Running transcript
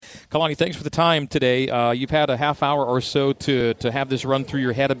Kalani, thanks for the time today. You've had a half hour or so to have this run through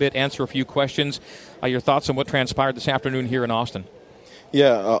your head a bit, answer a few questions. Your thoughts on what transpired this afternoon here in Austin?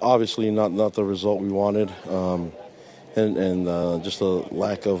 Yeah, obviously not the result we wanted, and just a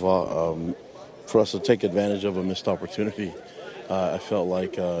lack of for us to take advantage of a missed opportunity. I felt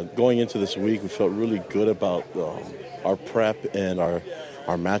like going into this week, we felt really good about our prep and our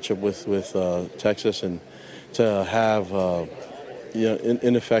matchup with Texas, and to have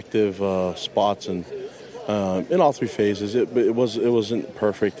ineffective spots and in all three phases. It wasn't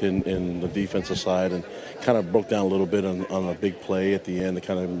perfect in the defensive side, and kind of broke down a little bit on a big play at the end. It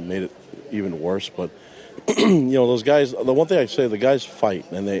kind of made it even worse. But those guys. The one thing I say, the guys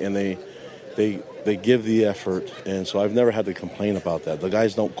fight and they give the effort, and so I've never had to complain about that. The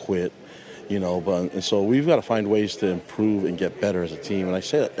guys don't quit, and so we've got to find ways to improve and get better as a team. And I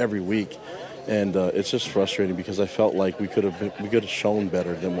say that every week, and it's just frustrating because I felt like we could have shown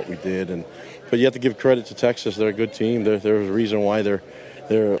better than what we did. But you have to give credit to Texas. They're a good team. There's a reason why they're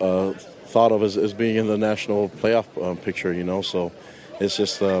thought of as being in the national playoff picture. So it's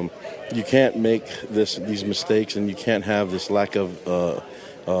just you can't make these mistakes, and you can't have this lack of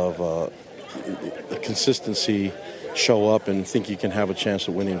consistency show up and think you can have a chance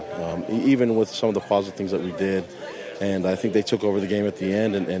of winning, even with some of the positive things that we did. And I think they took over the game at the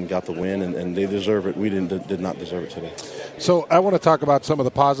end and got the win, and they deserve it. We did not deserve it today. So I want to talk about some of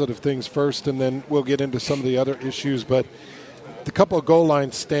the positive things first, and then we'll get into some of the other issues. But the couple of goal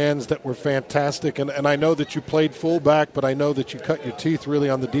line stands that were fantastic, and I know that you played fullback, but I know that you cut your teeth really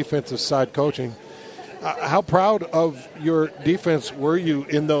on the defensive side coaching. How proud of your defense were you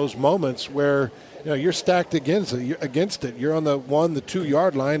in those moments where you're stacked against it? You're on the 1, the 2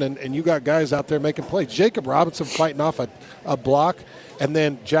 yard line, and you got guys out there making plays. Jacob Robinson fighting off a block, and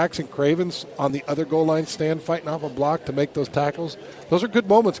then Jackson Cravens on the other goal line stand fighting off a block to make those tackles. Those are good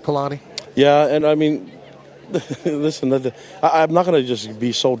moments, Kalani. Yeah, and I mean, listen, I'm not going to just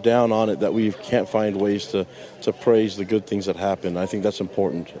be so down on it that we can't find ways to praise the good things that happen. I think that's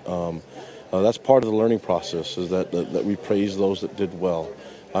important. That's part of the learning process, is that we praise those that did well.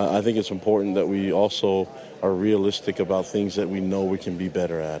 I think it's important that we also are realistic about things that we know we can be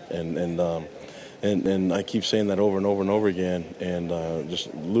better at, and I keep saying that over and over and over again, and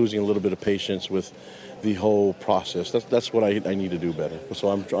just losing a little bit of patience with the whole process. That's what I need to do better.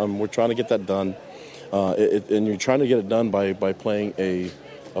 So we're trying to get that done, and you're trying to get it done by playing a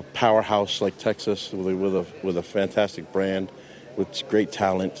powerhouse like Texas with a fantastic brand, with great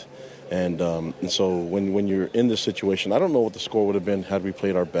talent. And so when you're in this situation, I don't know what the score would have been had we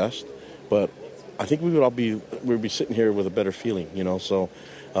played our best, but I think we'd be sitting here with a better feeling, So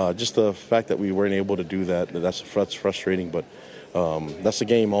just the fact that we weren't able to do that's frustrating. But that's the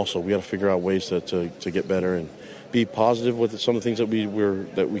game. Also, we got to figure out ways to get better and be positive with some of the things that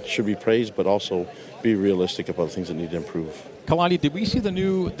we should be praised, but also be realistic about the things that need to improve. Kalani, did we see the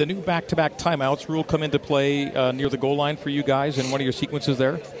new back-to-back timeouts rule come into play near the goal line for you guys in one of your sequences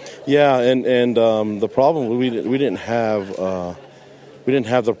there? Yeah, and the problem we didn't have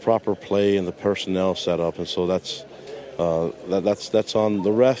the proper play and the personnel set up, and so that's on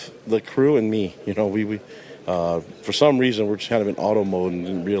the ref, the crew, and me. We for some reason we're just kind of in auto mode and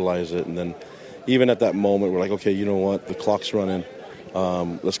didn't realize it, and then even at that moment we're like, okay, you know what, the clock's running.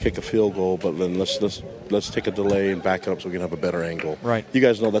 Let's kick a field goal, but then let's take a delay and back up so we can have a better angle. Right. You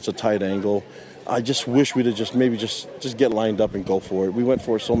guys know that's a tight angle. I just wish we'd have just get lined up and go for it. We went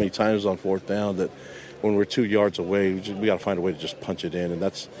for it so many times on fourth down that when we're 2 yards away, we got to find a way to just punch it in, and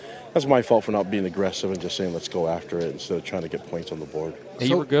that's my fault for not being aggressive and just saying let's go after it instead of trying to get points on the board. Hey,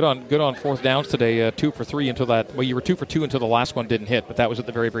 you were good on fourth downs today, 2 for 3 until that. Well, you were 2 for 2 until the last one didn't hit, but that was at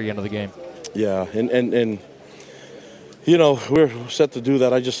the very, very end of the game. Yeah, and we're set to do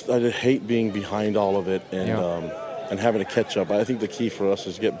that. I hate being behind all of it and having to catch up. I think the key for us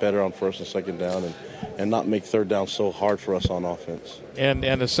is get better on first and second down and not make third down so hard for us on offense. And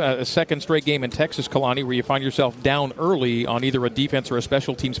a second straight game in Texas, Kalani, where you find yourself down early on either a defense or a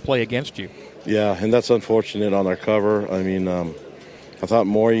special teams play against you. Yeah, and that's unfortunate on our cover. I mean, I thought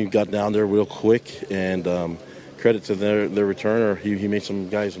Morey got down there real quick, and credit to their returner. He made some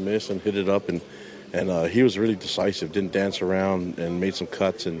guys miss and hit it up, and he was really decisive, didn't dance around, and made some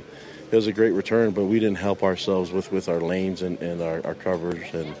cuts, and it was a great return, but we didn't help ourselves with our lanes and our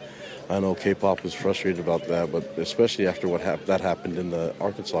coverage. And I know K-Pop was frustrated about that, but especially after that happened in the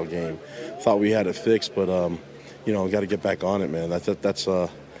Arkansas game. Thought we had it fixed, but got to get back on it, man. That's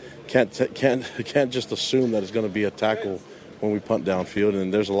can't just assume that it's going to be a tackle when we punt downfield,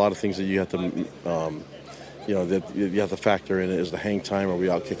 and there's a lot of things that you have to that you have to factor in. Is the hang time? Are we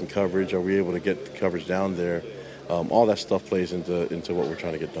out kicking coverage? Are we able to get the coverage down there? All that stuff plays into what we're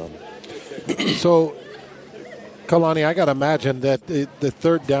trying to get done. So, Kalani, I got to imagine that the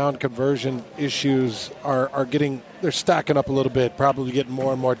third down conversion issues they're stacking up a little bit, probably getting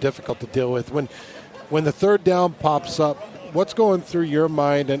more and more difficult to deal with. When the third down pops up, what's going through your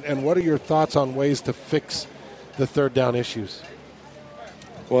mind, and what are your thoughts on ways to fix the third down issues?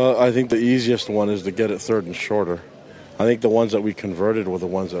 Well, I think the easiest one is to get it third and shorter. I think the ones that we converted were the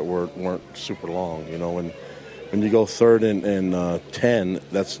ones that weren't super long. When you go third and 10,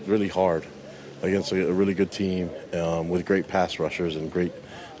 that's really hard against a really good team with great pass rushers and great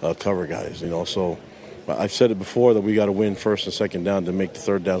cover guys. So I've said it before that we got to win first and second down to make the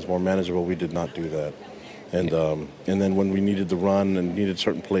third downs more manageable. We did not do that. And then when we needed the run and needed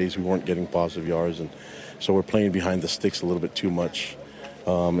certain plays, we weren't getting positive yards. And so we're playing behind the sticks a little bit too much.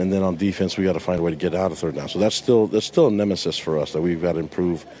 And then on defense, we got to find a way to get out of third down. So that's still a nemesis for us that we've got to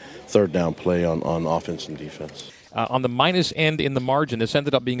improve third down play on offense and defense. On the minus end in the margin, this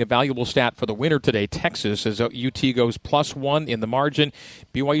ended up being a valuable stat for the winner today. Texas, as UT goes +1 in the margin.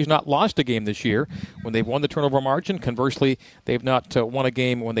 BYU's not lost a game this year when they've won the turnover margin. Conversely, they've not won a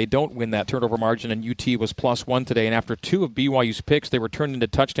game when they don't win that turnover margin, and UT was +1 today. And after 2 of BYU's picks, they were turned into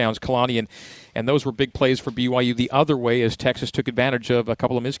touchdowns, Kalani, and those were big plays for BYU the other way as Texas took advantage of a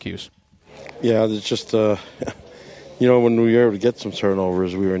couple of miscues. Yeah, it's just, when we were able to get some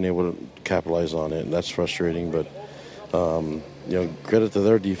turnovers, we weren't able to capitalize on it, and that's frustrating, but credit to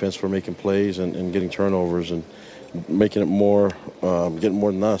their defense for making plays and getting turnovers and making it more, getting more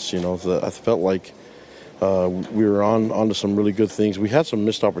than us. I felt like we were onto some really good things. We had some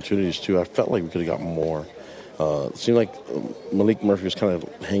missed opportunities too. I felt like we could have gotten more. It seemed like Malik Murphy was kind of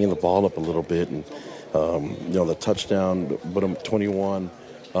hanging the ball up a little bit, and the touchdown, but 21.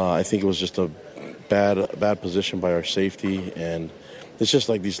 I think it was just a bad position by our safety, and it's just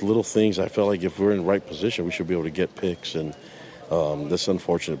like these little things. I felt like if we're in the right position, we should be able to get picks, and that's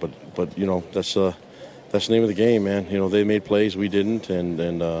unfortunate. But that's the name of the game, man. They made plays, we didn't,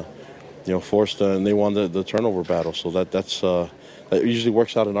 and forced, and they won the turnover battle. So that usually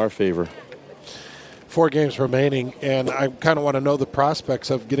works out in our favor. 4 games remaining, and I kind of want to know the prospects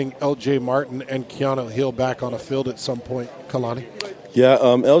of getting L.J. Martin and Keanu Hill back on a field at some point, Kalani. Yeah,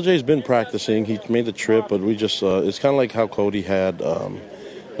 LJ's been practicing. He made the trip, but we just it's kind of like how Cody had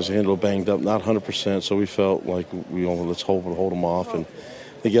was a little banged up, not 100%. So we felt like let's hold him off. And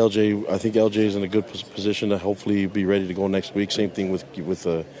I think LJ is in a good position to hopefully be ready to go next week. Same thing with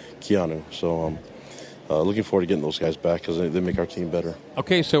Keanu. So looking forward to getting those guys back because they make our team better.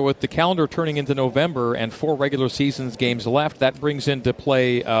 Okay, so with the calendar turning into November and 4 regular seasons games left, that brings into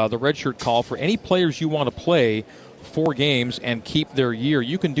play the redshirt call for any players you want to play 4 games and keep their year.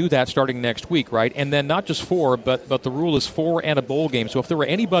 You can do that starting next week, right? And then not just 4, but the rule is 4 and a bowl game. So if there were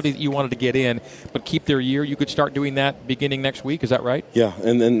anybody that you wanted to get in but keep their year, you could start doing that beginning next week. Is that right? Yeah,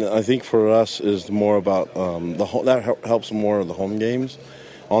 and then I think for us is more about that helps more of the home games.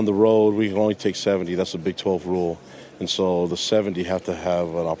 On the road, we can only take 70. That's a Big 12 rule. And so the 70 have to have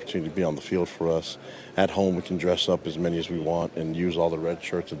an opportunity to be on the field for us. At home, we can dress up as many as we want and use all the red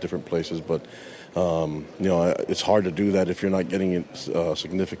shirts at different places. But, it's hard to do that if you're not getting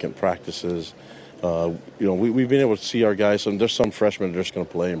significant practices. We've been able to see our guys. There's some freshmen that are just going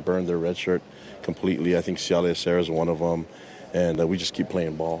to play and burn their red shirt completely. I think Ciale Serra is one of them. And we just keep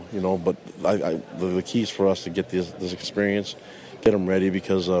playing ball, But the keys for us to get this experience, get them ready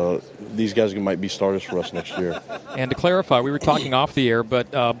because these guys might be starters for us next year. And to clarify, we were talking off the air, but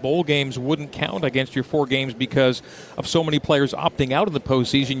bowl games wouldn't count against your 4 games because of so many players opting out of the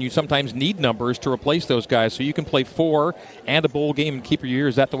postseason. You sometimes need numbers to replace those guys, so you can play 4 and a bowl game and keep your year.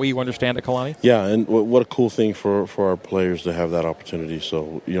 Is that the way you understand it, Kalani? Yeah, and what a cool thing for our players to have that opportunity.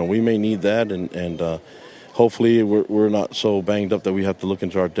 So, we may need that, and hopefully we're not so banged up that we have to look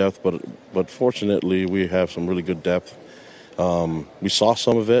into our depth, but fortunately we have some really good depth. We saw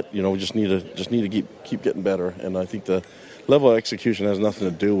some of it. We just need to keep getting better. And I think the level of execution has nothing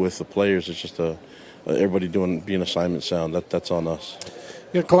to do with the players. It's just everybody being assignment sound. That's on us.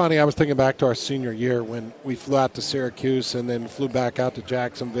 Kalani, I was thinking back to our senior year when we flew out to Syracuse and then flew back out to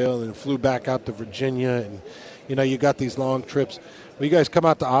Jacksonville and flew back out to Virginia. And, you got these long trips. Well, you guys come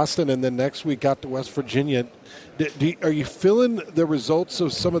out to Austin and then next week out to West Virginia. Are you feeling the results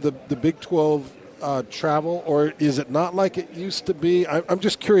of some of the Big 12 travel, or is it not like it used to be? I'm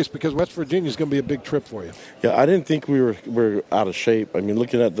just curious because West Virginia is going to be a big trip for you. Yeah, I didn't think we were out of shape. I mean,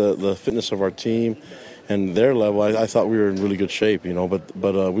 looking at the fitness of our team and their level, I thought we were in really good shape,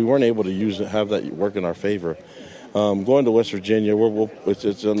 but we weren't able to have that work in our favor. Going to West Virginia,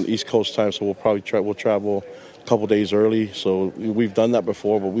 it's on the East Coast time, so we'll travel a couple days early. So we've done that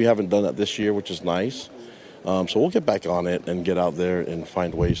before, but we haven't done that this year, which is nice. So we'll get back on it and get out there and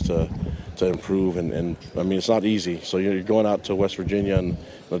find ways to improve. And I mean, it's not easy. So you're going out to West Virginia in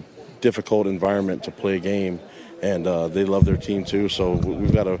a difficult environment to play a game, and they love their team too. So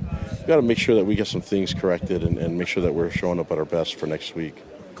we've got to make sure that we get some things corrected and make sure that we're showing up at our best for next week.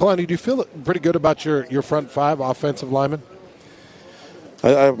 Kalani, do you feel pretty good about your front five offensive linemen?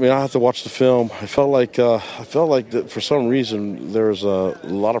 I mean, I have to watch the film. I felt like that for some reason there was a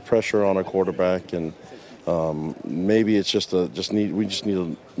lot of pressure on our quarterback, and maybe it's we just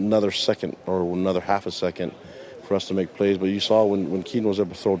need another second or another half a second for us to make plays. But you saw when Keaton was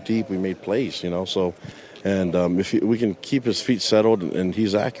able to throw deep, we made plays. So, and if we can keep his feet settled and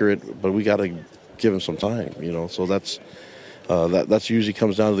he's accurate, but we got to give him some time. So that's usually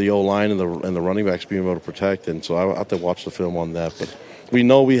comes down to the O-line and the running backs being able to protect. And so I have to watch the film on that, but. We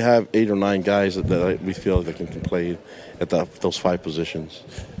know we have 8 or 9 guys that we feel that can play at those 5 positions.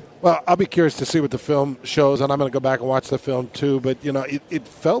 Well, I'll be curious to see what the film shows, and I'm going to go back and watch the film too. But, it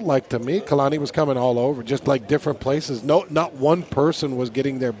felt like to me Kalani was coming all over, just like different places. No, not one person was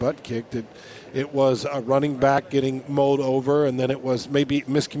getting their butt kicked. It was a running back getting mowed over, and then it was maybe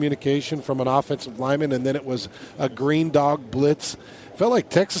miscommunication from an offensive lineman, and then it was a green dog blitz. Felt like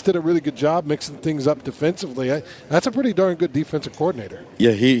Texas did a really good job mixing things up defensively. That's a pretty darn good defensive coordinator.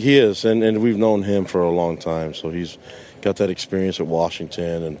 Yeah, he is, and we've known him for a long time. So he's got that experience at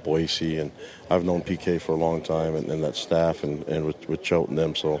Washington and Boise, and I've known PK for a long time and that staff and with Choate and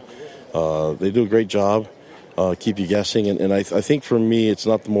them. So they do a great job, keep you guessing. And I think for me it's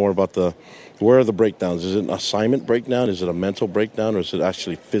not more about where are the breakdowns. Is it an assignment breakdown? Is it a mental breakdown? Or is it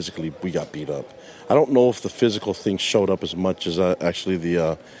actually physically we got beat up? I don't know if the physical thing showed up as much as actually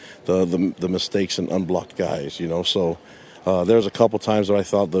the mistakes and unblocked guys, So there's a couple times that I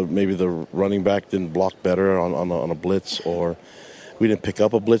thought maybe the running back didn't block better on a blitz, or we didn't pick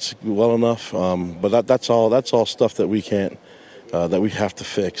up a blitz well enough. But that's all stuff that we can't that we have to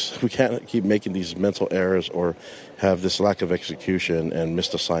fix. We can't keep making these mental errors or have this lack of execution and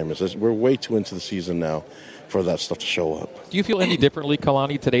missed assignments. We're way too into the season now for that stuff to show up. Do you feel any differently,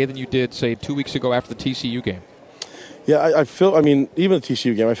 Kalani, today than you did, say, 2 weeks ago after the TCU game? Yeah, I feel. I mean, even the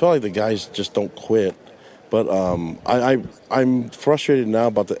TCU game, I feel like the guys just don't quit. But I'm frustrated now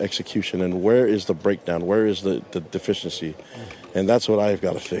about the execution and where is the breakdown, where is the deficiency, and that's what I've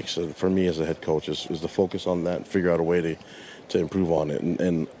got to fix. For me as a head coach is to focus on that and figure out a way to improve on it.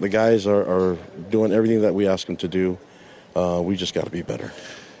 And the guys are doing everything that we ask them to do. We just got to be better.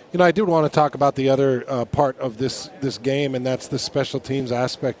 I did want to talk about the other part of this game, and that's the special teams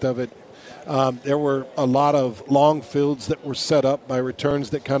aspect of it. There were a lot of long fields that were set up by returns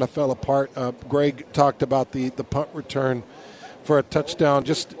that kind of fell apart. Greg talked about the punt return for a touchdown.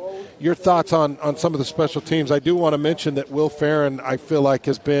 Just your thoughts on some of the special teams. I do want to mention that Will Farron, I feel like,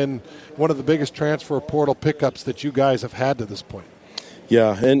 has been one of the biggest transfer portal pickups that you guys have had to this point.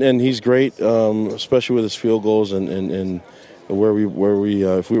 Yeah, and he's great, especially with his field goals and where we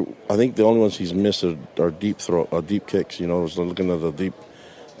I think the only ones he's missed are deep kicks. Looking at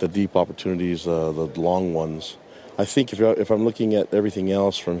the deep opportunities, the long ones. I think if I'm looking at everything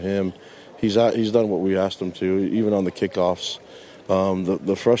else from him, he's done what we asked him to, even on the kickoffs.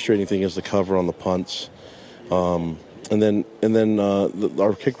 The frustrating thing is the cover on the punts, and then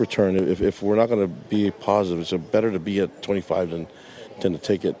our kick return. If we're not going to be positive, it's better to be at 25 than to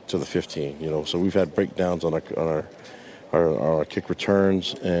take it to the 15. So we've had breakdowns on our kick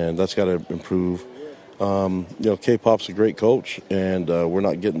returns, and that's got to improve. K-Pop's a great coach, and we're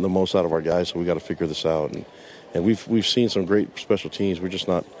not getting the most out of our guys, so we got to figure this out. And we've seen some great special teams. We're just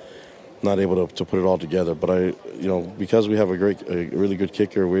not able to put it all together. But because we have a really good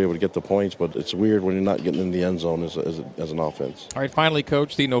kicker, we're able to get the points. But it's weird when you're not getting in the end zone as an offense. All right, finally,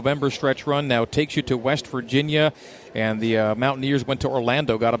 Coach, the November stretch run now takes you to West Virginia, and the Mountaineers went to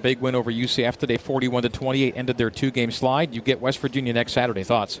Orlando, got a big win over UCF today, 41-28, ended their 2-game slide. You get West Virginia next Saturday.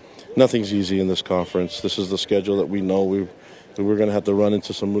 Thoughts? Nothing's easy in this conference. This is the schedule that we know we're going to have to run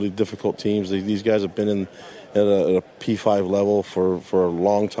into some really difficult teams. These guys have been at a P5 level for a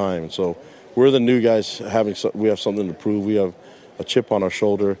long time. So we're the new guys we have something to prove. We have a chip on our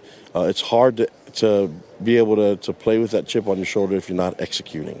shoulder. It's hard to be able to play with that chip on your shoulder if you're not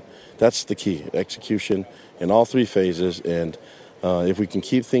executing. That's the key, execution in all 3 phases. And if we can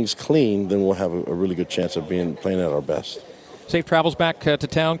keep things clean, then we'll have a really good chance of playing at our best. Safe travels back to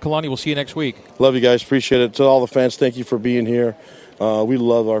town. Kalani, we'll see you next week. Love you guys. Appreciate it. To all the fans, thank you for being here. We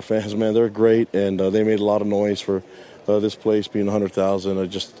love our fans, man. They're great, and they made a lot of noise for this place being 100,000.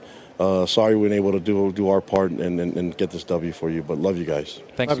 sorry we weren't able to do our part and get this W for you, but love you guys.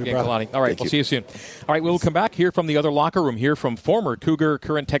 Thanks again, Kalani. All right, we'll see you soon. All right, we'll come back here from the other locker room, here from former Cougar,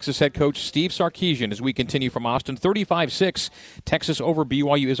 current Texas head coach Steve Sarkisian as we continue from Austin. 35-6, Texas over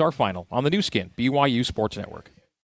BYU is our final on the new skin, BYU Sports Network.